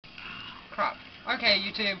Crap. Okay,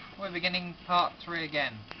 YouTube, we're beginning part 3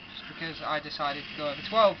 again. Just because I decided to go over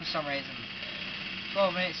 12 for some reason.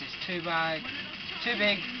 12 minutes is too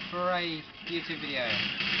big for a YouTube video.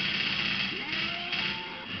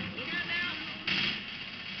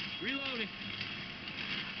 Reloading.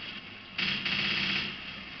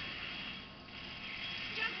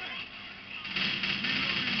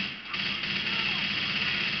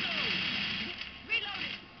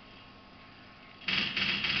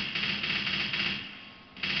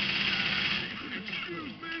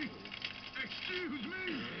 Excuse me.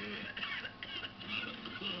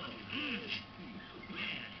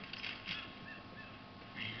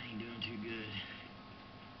 I ain't doing too good.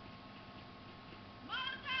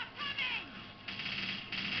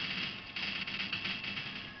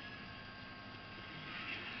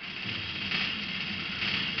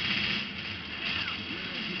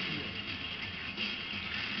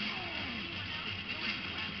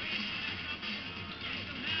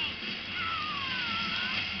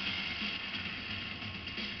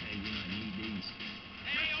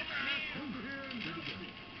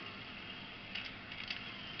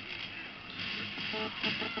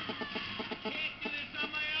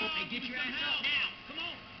 Hey, get your ass up now! Come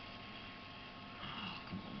on! Oh,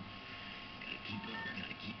 come on. Gotta keep up.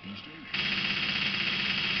 Gotta keep things straight.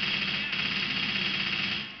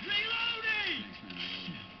 Reloading!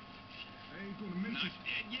 I ain't gonna miss it. Not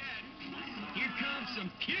dead yet. Here comes some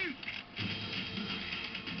puke!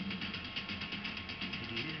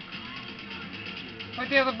 Where'd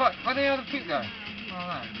the other puke go? Oh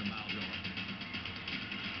no.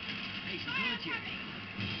 Hey, some bullets here.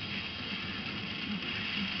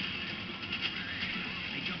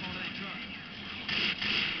 Hey, jump onto that truck.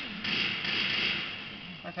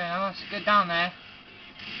 Okay, now let's get down there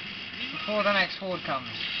before the next horde comes.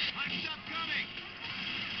 Hot stuff coming!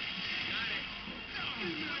 Got it.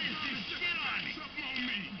 What is this shit on me? Something on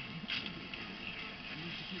me. I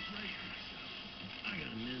need to get right. I got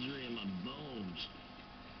a misery in my bones.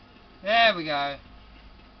 There we go. I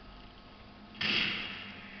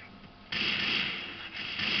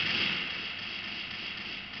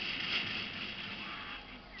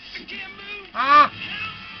can't move! Ah!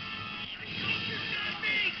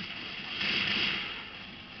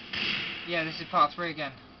 Yeah, this is part 3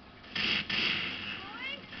 again.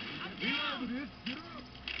 Reload!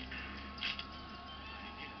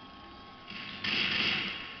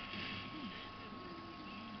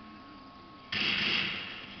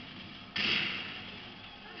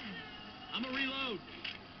 I'm gonna reload.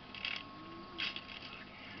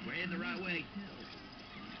 We're heading the right way.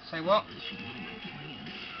 Say what?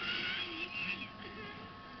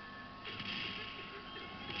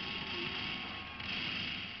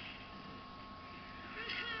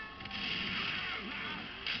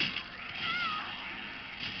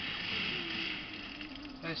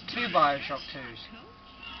 There's 2 Bioshock 2s.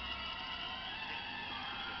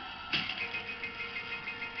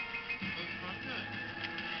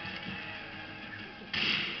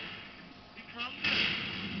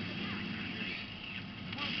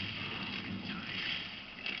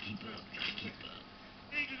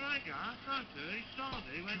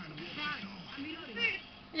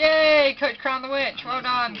 Yay! Coach crowned the witch! Well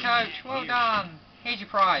done, Coach! Well done! Here's your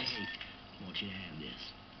prize. Hey, I want you to have this.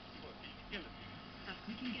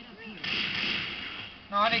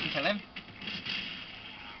 No, I didn't kill him.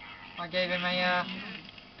 I gave him a,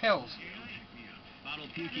 pills. Bottle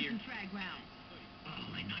of puke here.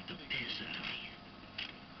 Oh, they knocked the piss out of me.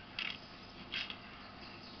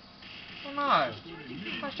 Oh no!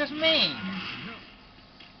 That's just mean!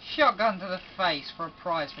 Shotgun to the face for a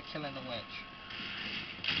prize for killing the witch.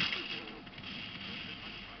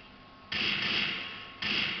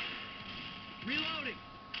 Reloading!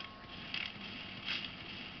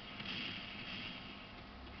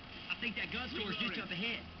 I think that gun store's just up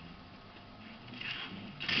ahead.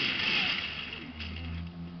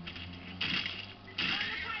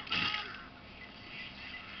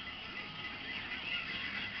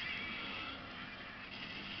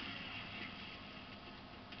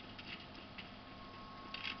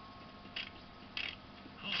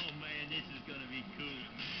 Oh man, this is gonna be cool.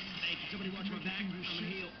 Hey, can somebody watch my back? I'm gonna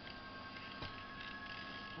heal.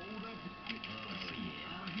 Hold up. Oh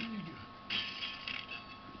yeah. I'll heal you.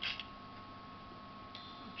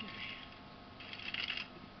 Okay.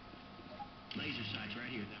 Laser sights right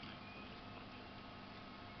here.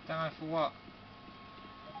 Don't know for what.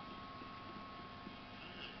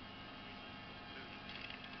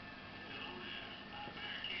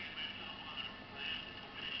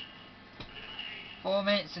 Four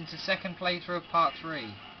minutes into second playthrough of part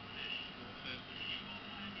 3.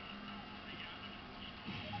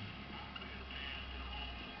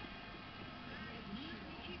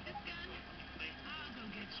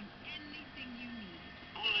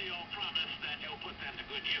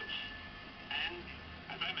 good news. And,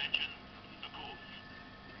 as I mentioned, the court.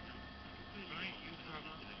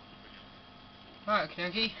 Right,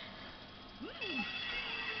 okay.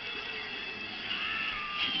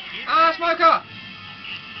 Ah, smoker!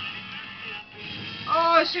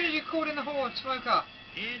 Oh, as soon as you called in the horde, smoker.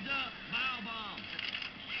 Heads up, bile bomb.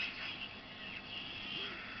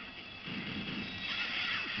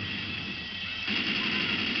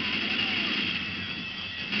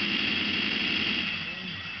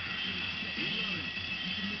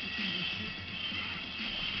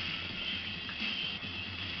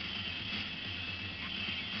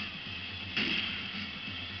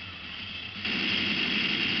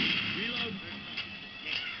 Reload.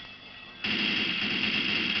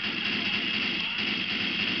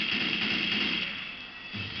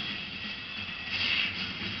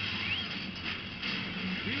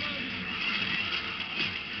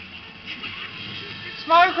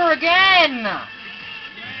 Smoker again!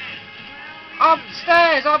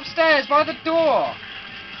 Upstairs, upstairs, by the door.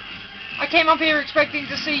 I came up here expecting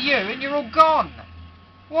to see you, and you're all gone.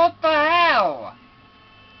 What the hell?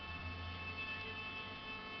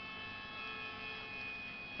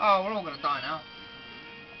 Oh, we're all gonna die now.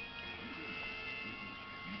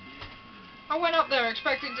 I went up there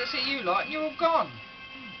expecting to see you lot, and you're all gone.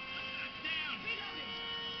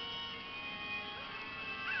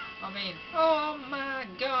 I mean, oh my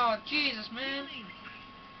god, Jesus, man.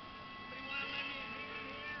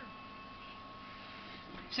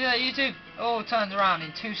 See that, YouTube? It all turns around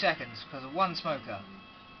in 2 seconds because of one smoker.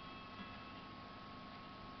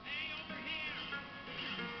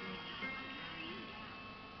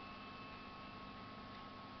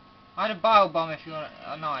 I had a bile bomb if you want.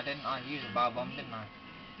 No, I didn't. I used a bile bomb, didn't I?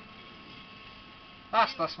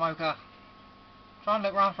 That's the smoker. Try and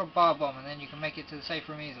look around for a bile bomb, and then you can make it to the safe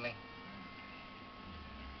room easily.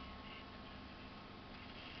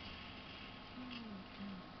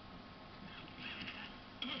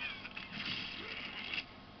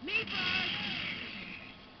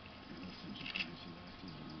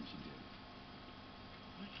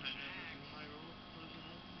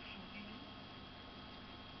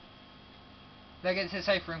 Let's get to the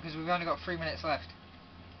safe room because we've only got 3 minutes left.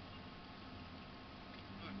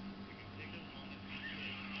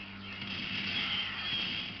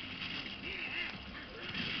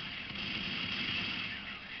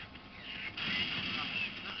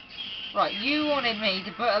 Right, you wanted me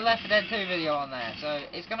to put a Left 4 Dead 2 video on there, so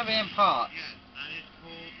it's going to be in parts.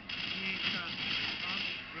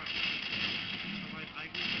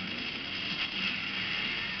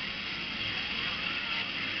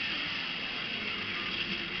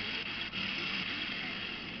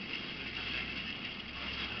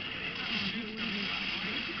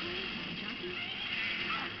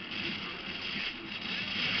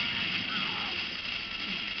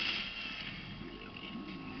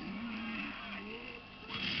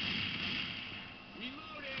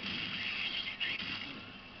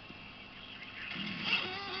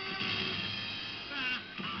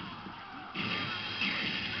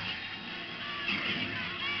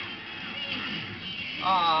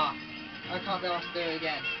 Ah, I can't be asked to do it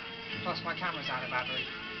again. Plus my camera's out of battery.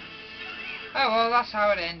 Oh well, that's how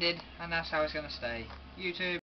it ended, and that's how it's going to stay. YouTube.